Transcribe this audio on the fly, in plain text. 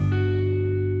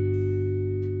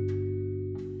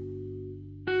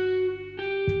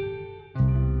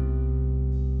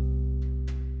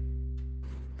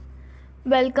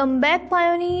Welcome back,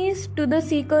 pioneers, to the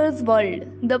Seeker's World,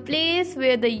 the place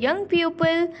where the young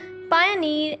pupil,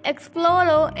 pioneer,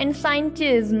 explorer, and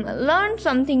scientism learn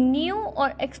something new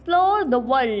or explore the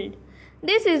world.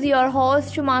 This is your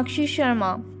host, Shumakshi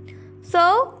Sharma.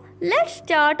 So, let's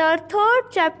start our third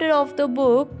chapter of the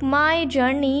book, My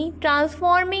Journey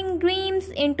Transforming Dreams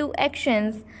into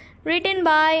Actions, written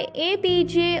by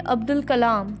APJ Abdul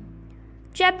Kalam.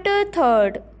 Chapter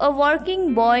 3, A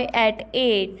Working Boy at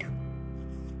 8.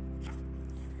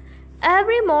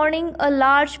 Every morning, a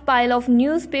large pile of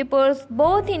newspapers,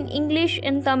 both in English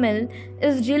and Tamil,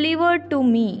 is delivered to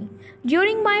me.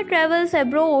 During my travels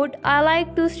abroad, I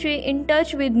like to stay in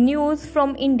touch with news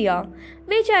from India,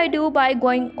 which I do by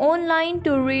going online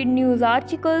to read news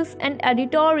articles and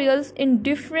editorials in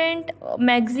different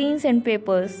magazines and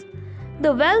papers.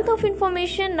 The wealth of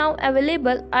information now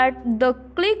available at the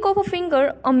click of a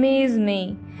finger amazes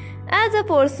me. As a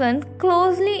person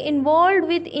closely involved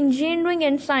with engineering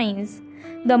and science,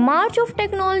 the march of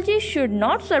technology should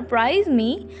not surprise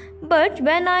me, but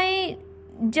when I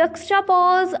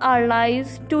juxtapose our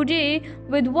lives today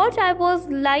with what I was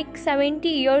like 70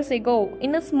 years ago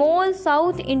in a small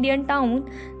South Indian town,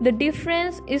 the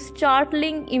difference is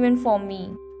startling even for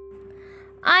me.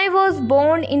 I was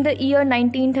born in the year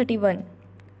 1931.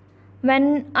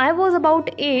 When I was about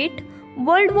 8,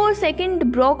 World War II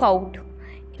broke out.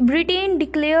 Britain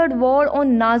declared war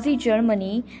on Nazi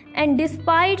Germany, and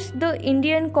despite the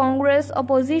Indian Congress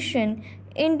opposition,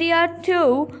 India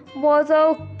too was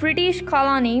a British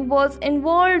colony was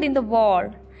involved in the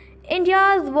war.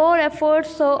 India's war efforts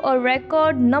saw a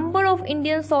record number of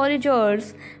Indian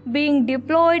soldiers being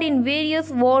deployed in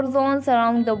various war zones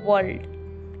around the world.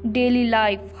 Daily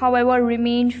life, however,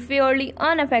 remained fairly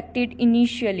unaffected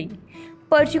initially,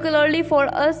 particularly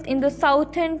for us in the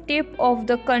southern tip of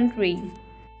the country.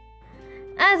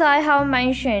 As I have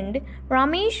mentioned,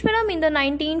 Rameshwaram in the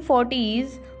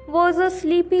 1940s was a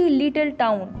sleepy little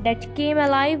town that came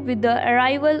alive with the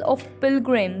arrival of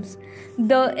pilgrims.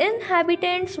 The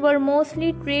inhabitants were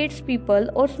mostly tradespeople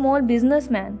or small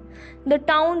businessmen. The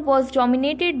town was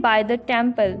dominated by the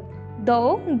temple,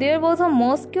 though there was a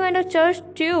mosque and a church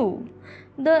too.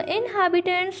 The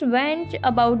inhabitants went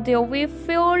about their way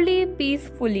fairly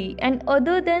peacefully, and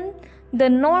other than the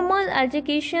normal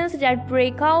altercations that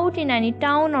break out in any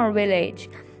town or village,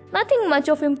 nothing much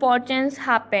of importance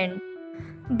happened.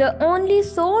 The only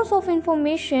source of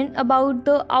information about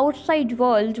the outside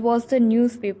world was the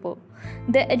newspaper.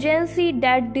 The agency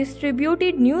that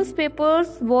distributed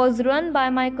newspapers was run by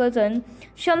my cousin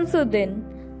Shamsuddin.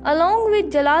 Along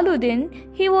with Jalaluddin,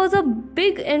 he was a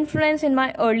big influence in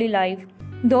my early life,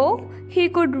 though he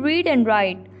could read and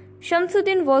write.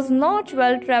 Shamsuddin was not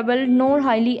well travelled nor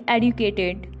highly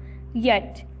educated.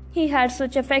 Yet, he had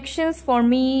such affections for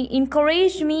me,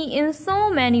 encouraged me in so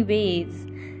many ways,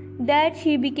 that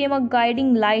he became a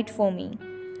guiding light for me.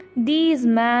 These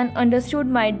men understood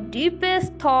my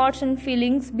deepest thoughts and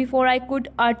feelings before I could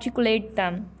articulate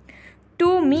them.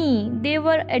 To me, they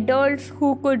were adults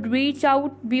who could reach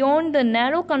out beyond the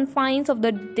narrow confines of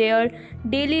their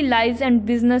daily lives and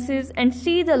businesses and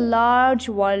see the large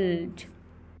world.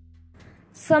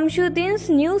 Samshuddin's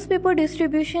newspaper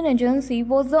distribution agency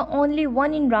was the only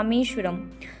one in Rameshwaram.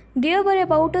 There were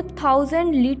about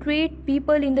 1,000 literate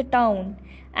people in the town,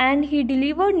 and he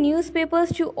delivered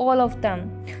newspapers to all of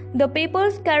them. The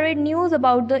papers carried news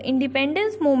about the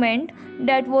independence movement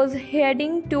that was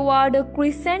heading toward a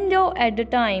crescendo at the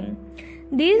time.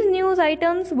 These news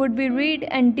items would be read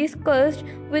and discussed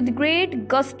with great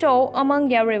gusto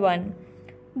among everyone.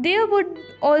 There would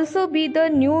also be the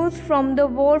news from the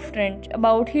war front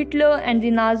about Hitler and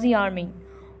the Nazi army.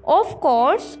 Of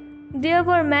course, there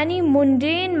were many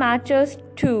mundane matters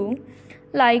too,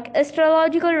 like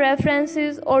astrological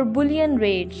references or bullion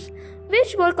rates,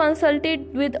 which were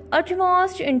consulted with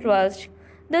utmost interest.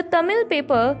 The Tamil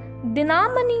paper,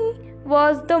 Dinamani,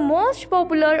 was the most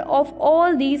popular of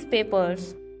all these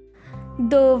papers.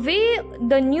 The way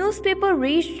the newspaper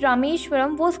reached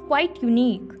Rameshwaram was quite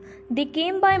unique. They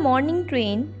came by morning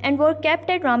train and were kept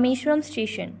at Rameshwaram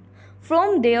station.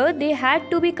 From there, they had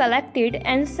to be collected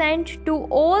and sent to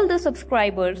all the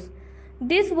subscribers.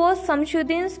 This was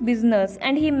Samshuddin's business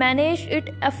and he managed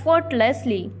it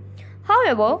effortlessly.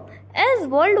 However, as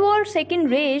World War II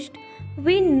raged,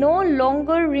 we no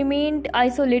longer remained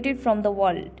isolated from the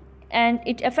world, and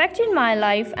it affected my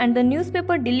life and the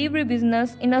newspaper delivery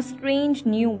business in a strange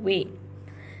new way.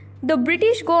 The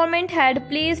British government had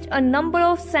placed a number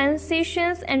of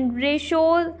sanction and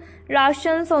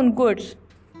rations on goods.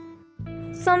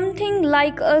 Something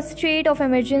like a state of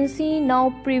emergency now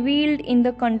prevailed in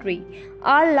the country.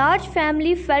 Our large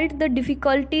family felt the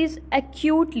difficulties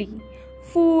acutely.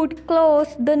 Food,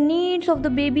 clothes, the needs of the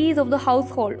babies of the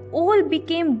household all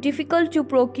became difficult to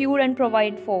procure and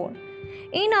provide for.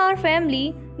 In our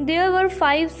family, there were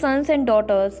 5 sons and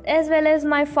daughters, as well as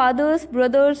my father's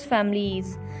brothers'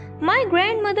 families. My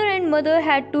grandmother and mother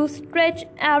had to stretch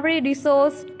every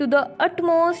resource to the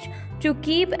utmost to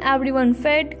keep everyone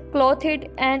fed, clothed,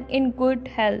 and in good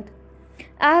health.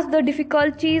 As the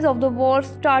difficulties of the war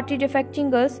started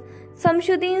affecting us,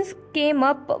 Samshuddin came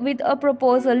up with a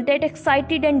proposal that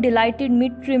excited and delighted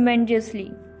me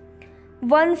tremendously.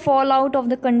 One fallout of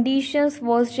the conditions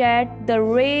was that the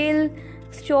rail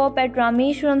stop at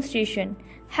Rameshwaram station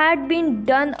had been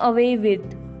done away with.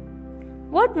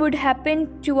 What would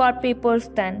happen to our papers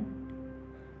then?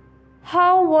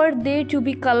 How were they to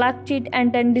be collected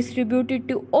and then distributed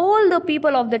to all the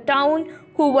people of the town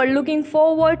who were looking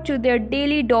forward to their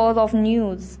daily dose of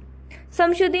news?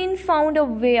 Samshuddin found a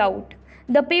way out.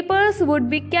 The papers would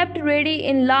be kept ready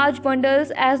in large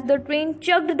bundles as the train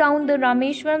chugged down the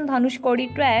Rameshwaram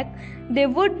Dhanushkodi track. They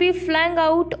would be flung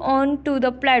out onto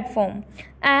the platform,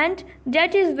 and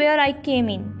that is where I came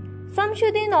in.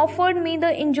 Samshuddin offered me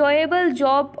the enjoyable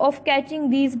job of catching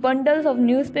these bundles of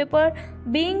newspaper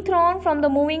being thrown from the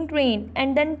moving train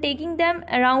and then taking them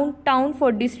around town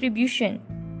for distribution.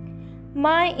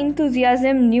 My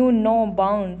enthusiasm knew no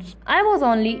bounds. I was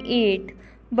only 8,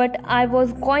 but I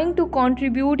was going to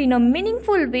contribute in a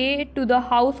meaningful way to the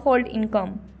household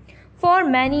income. For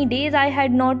many days I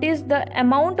had noticed the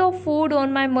amount of food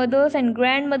on my mother's and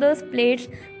grandmother's plates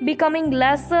becoming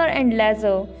lesser and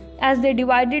lesser as they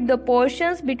divided the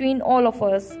portions between all of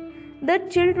us. The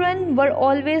children were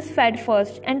always fed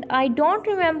first, and I don't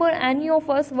remember any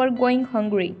of us were going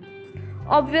hungry.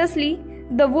 Obviously,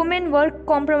 the women were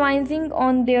compromising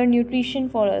on their nutrition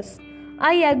for us.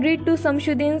 I agreed to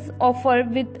Samshuddin's offer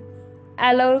with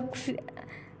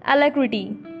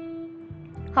alacrity.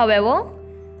 However,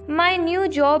 my new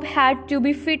job had to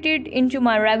be fitted into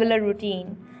my regular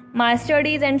routine. My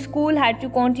studies and school had to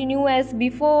continue as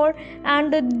before,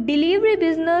 and the delivery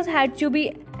business had to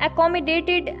be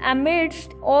accommodated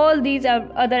amidst all these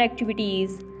other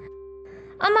activities.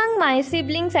 Among my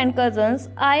siblings and cousins,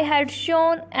 I had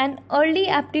shown an early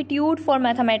aptitude for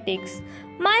mathematics.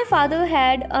 My father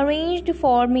had arranged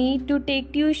for me to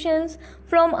take tuitions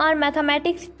from our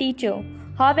mathematics teacher.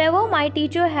 However, my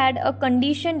teacher had a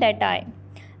condition that I,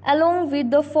 along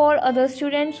with the 4 other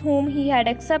students whom he had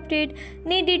accepted,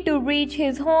 needed to reach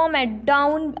his home at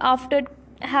dawn after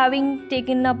having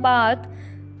taken a bath.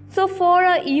 So for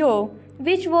a year,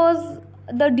 which was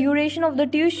the duration of the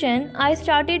tuition, I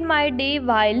started my day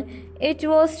while it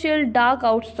was still dark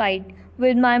outside,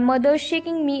 with my mother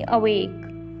shaking me awake.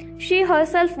 She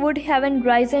herself would have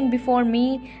risen before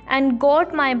me and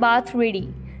got my bath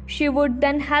ready. She would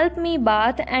then help me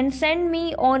bath and send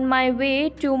me on my way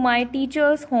to my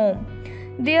teacher's home.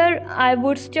 There I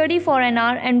would study for an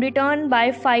hour and return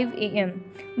by 5 a.m.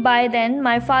 By then,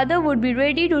 my father would be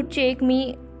ready to take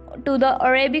me to the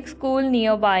Arabic school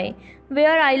nearby,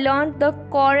 where I learned the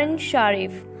Quran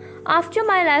Sharif. After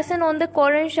my lesson on the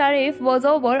Quran Sharif was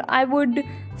over, I would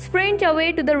sprint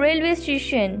away to the railway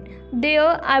station.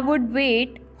 There I would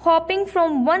wait, hopping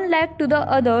from one leg to the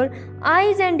other,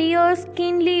 eyes and ears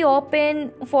keenly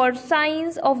open for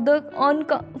signs of the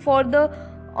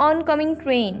oncoming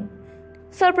train.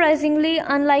 Surprisingly,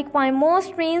 unlike my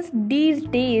most trains these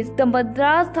days, the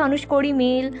Madras Dhanushkodi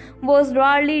mail was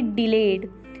rarely delayed.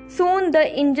 Soon the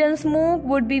engine smoke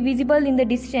would be visible in the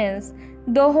distance.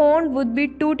 The horn would be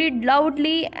tooted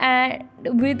loudly and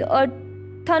with a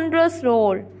thunderous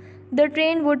roar. The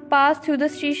train would pass through the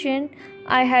station.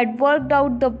 I had worked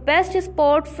out the best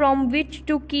spot from which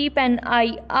to keep an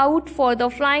eye out for the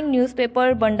flying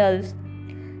newspaper bundles.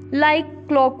 Like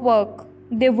clockwork,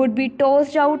 they would be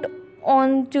tossed out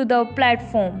onto the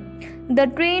platform. The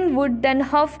train would then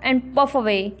huff and puff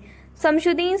away.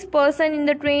 Samshuddin's person in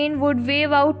the train would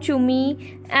wave out to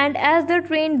me, and as the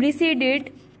train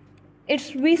receded,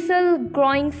 its whistle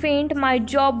growing faint, my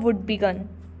job would begin.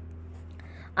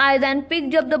 I then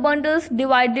picked up the bundles,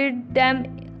 divided them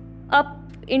up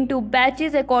into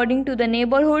batches according to the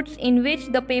neighborhoods in which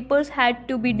the papers had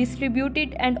to be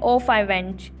distributed, and off I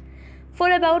went.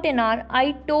 For about an hour,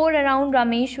 I tore around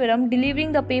Rameshwaram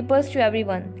delivering the papers to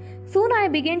everyone. Soon I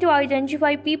began to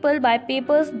identify people by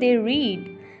papers they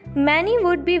read. Many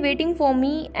would be waiting for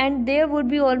me, and there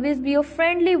would always be a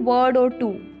friendly word or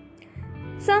two.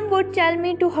 Some would tell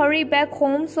me to hurry back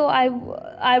home so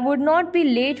I would not be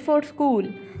late for school.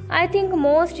 I think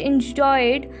most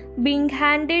enjoyed being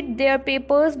handed their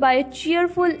papers by a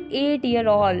cheerful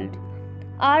 8-year-old.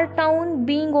 Our town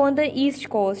being on the east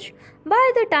coast,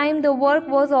 by the time the work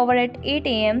was over at 8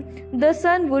 am, the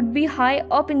sun would be high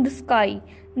up in the sky.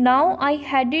 Now I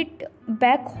headed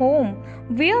back home,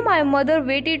 where my mother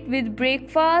waited with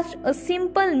breakfast. A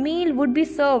simple meal would be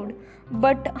served,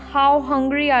 but how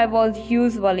hungry I was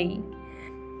usually.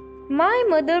 My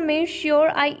mother made sure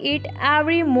I ate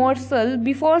every morsel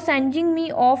before sending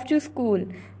me off to school.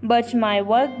 But my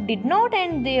work did not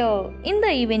end there. In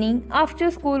the evening, after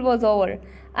school was over,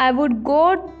 I would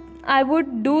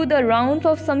do the rounds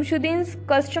of Samshuddin's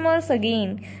customers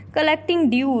again, collecting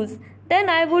dues. Then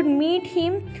I would meet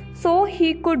him so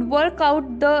he could work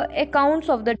out the accounts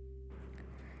of the.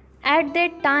 At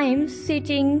that time,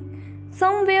 sitting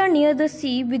somewhere near the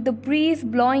sea with the breeze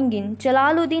blowing in,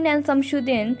 Jalaluddin and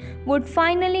Samshuddin would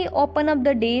finally open up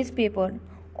the day's paper.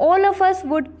 All of us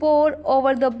would pore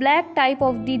over the black type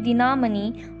of the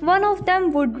Dinamani. One of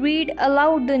them would read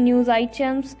aloud the news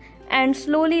items, and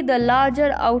slowly the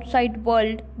larger outside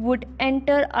world would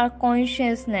enter our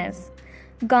consciousness.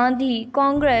 Gandhi,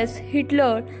 Congress,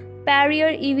 Hitler, Perrier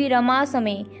E.V.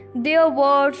 Ramasamy, their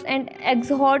words and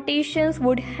exhortations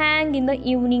would hang in the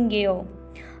evening air.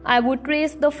 I would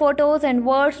trace the photos and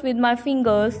words with my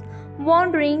fingers,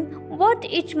 wondering what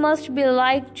it must be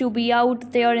like to be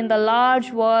out there in the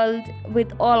large world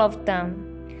with all of them.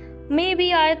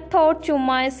 Maybe I thought to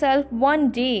myself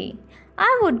one day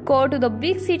I would go to the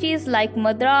big cities like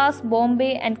Madras,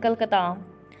 Bombay, and Calcutta.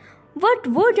 What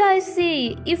would I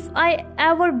say if I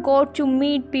ever got to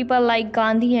meet people like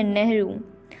Gandhi and Nehru?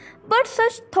 But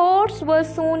such thoughts were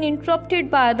soon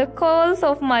interrupted by the calls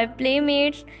of my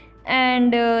playmates,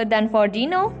 and then for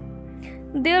dinner.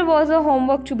 There was a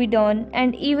homework to be done,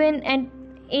 and even an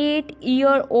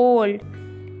 8-year-old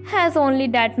has only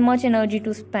that much energy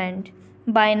to spend.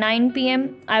 By 9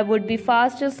 pm, I would be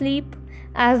fast asleep,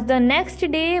 as the next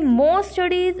day more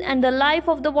studies and the life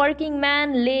of the working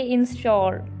man lay in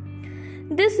store.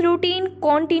 This routine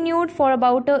continued for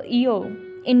about a year.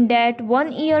 In that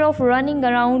 1 year of running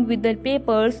around with the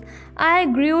papers, I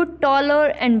grew taller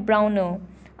and browner.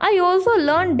 I also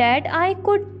learned that I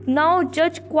could now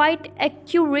judge quite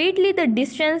accurately the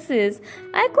distances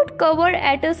I could cover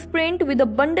at a sprint with a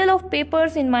bundle of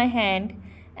papers in my hand,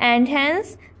 and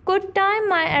hence could time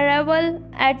my arrival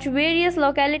at various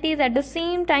localities at the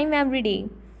same time every day.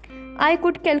 I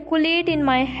could calculate in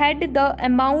my head the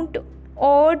amount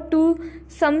owed to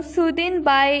Samshuddin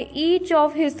by each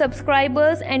of his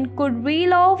subscribers and could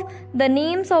reel off the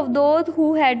names of those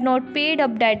who had not paid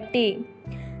up that day.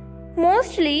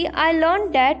 Mostly, I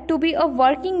learned that to be a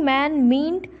working man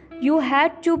meant you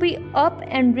had to be up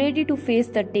and ready to face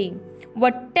the day,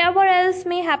 whatever else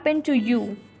may happen to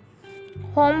you.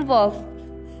 Homework,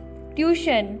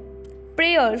 tuition,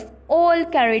 prayers all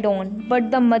carried on, but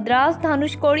the Madras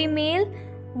Dhanushkori mail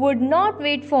would not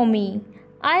wait for me.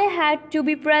 I had to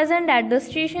be present at the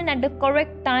station at the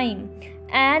correct time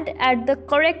and at the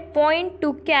correct point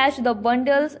to catch the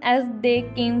bundles as they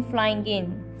came flying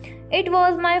in. It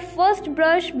was my first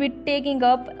brush with taking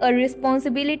up a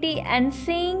responsibility and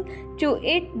seeing to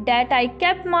it that I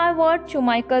kept my word to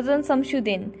my cousin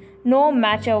Samshuddin, no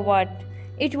matter what.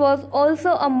 It was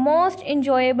also a most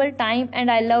enjoyable time and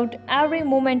I loved every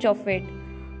moment of it,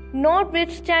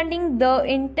 notwithstanding the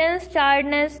intense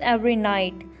tiredness every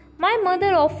night. My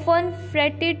mother often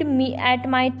fretted me at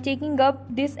my taking up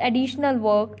this additional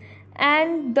work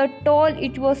and the toll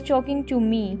it was taking to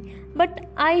me, but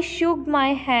I shook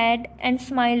my head and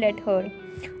smiled at her,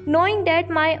 knowing that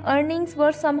my earnings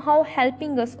were somehow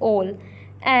helping us all,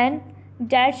 and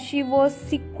that she was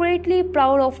secretly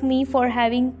proud of me for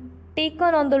having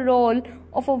taken on the role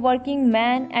of a working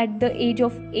man at the age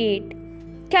of 8,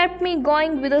 kept me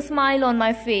going with a smile on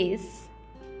my face.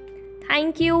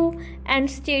 Thank you and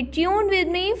stay tuned with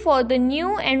me for the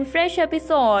new and fresh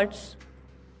episodes.